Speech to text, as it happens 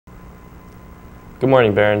Good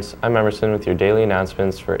morning, Barons. I'm Emerson with your daily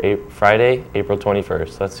announcements for Friday, April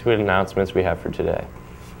 21st. Let's see what announcements we have for today.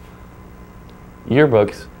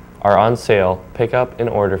 Yearbooks are on sale. Pick up an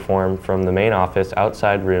order form from the main office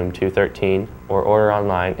outside room 213 or order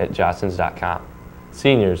online at jotsons.com.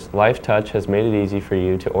 Seniors, LifeTouch has made it easy for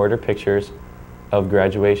you to order pictures of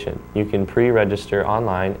graduation. You can pre-register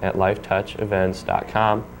online at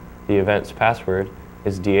lifetouchevents.com. The event's password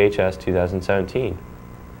is DHS 2017.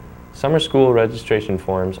 Summer school registration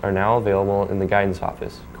forms are now available in the guidance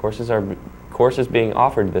office. Courses being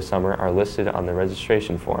offered this summer are listed on the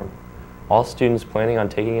registration form. All students planning on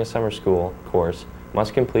taking a summer school course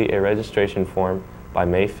must complete a registration form by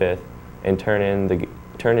May 5th and turn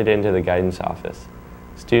it into the guidance office.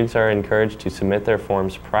 Students are encouraged to submit their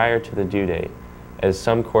forms prior to the due date, as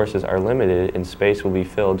some courses are limited and space will be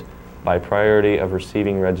filled by priority of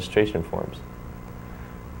receiving registration forms.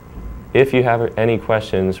 If you have any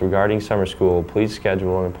questions regarding summer school, please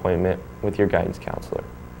schedule an appointment with your guidance counselor.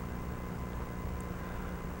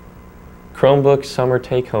 Chromebook summer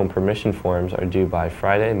take-home permission forms are due by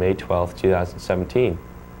Friday, May 12, 2017.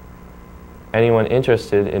 Anyone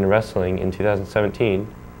interested in wrestling in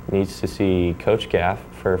 2017 needs to see Coach Gaff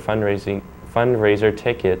for fundraiser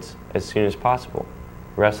tickets as soon as possible.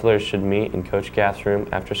 Wrestlers should meet in Coach Gaff's room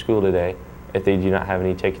after school today if they do not have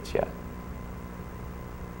any tickets yet.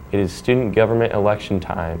 It is student government election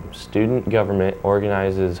time. Student government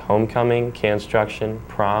organizes homecoming, construction,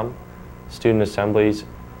 prom, student assemblies,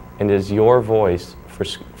 and is your voice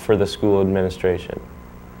for the school administration.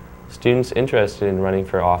 Students interested in running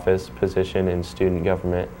for office position in student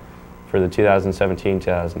government for the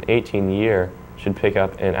 2017-2018 year should pick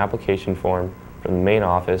up an application form from the main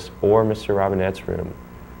office or Mr. Robinette's room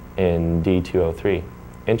in D203.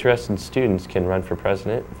 Interested students can run for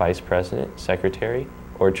president, vice president, secretary,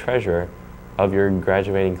 or treasurer of your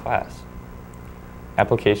graduating class.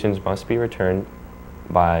 Applications must be returned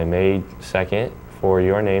by May 2nd for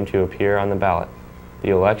your name to appear on the ballot.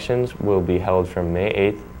 The elections will be held from May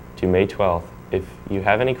 8th to May 12th. If you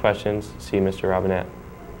have any questions, see Mr. Robinette.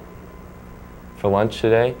 For lunch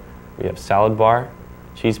today, we have salad bar,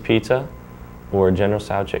 cheese pizza, or General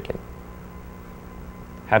Tso chicken.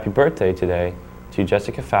 Happy birthday today to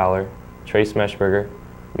Jessica Fowler, Trace Meshberger,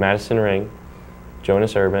 Madison Ring,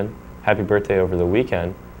 Jonas Urban. Happy birthday over the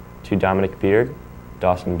weekend to Dominic Beard,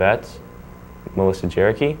 Dawson Betts, Melissa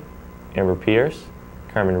Jericho, Amber Pierce,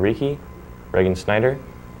 Carmen Ricci, Reagan Snyder,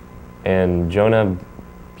 and Jonah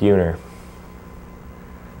Buhner.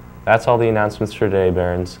 That's all the announcements for today,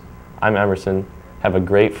 Barons. I'm Emerson. Have a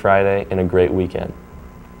great Friday and a great weekend.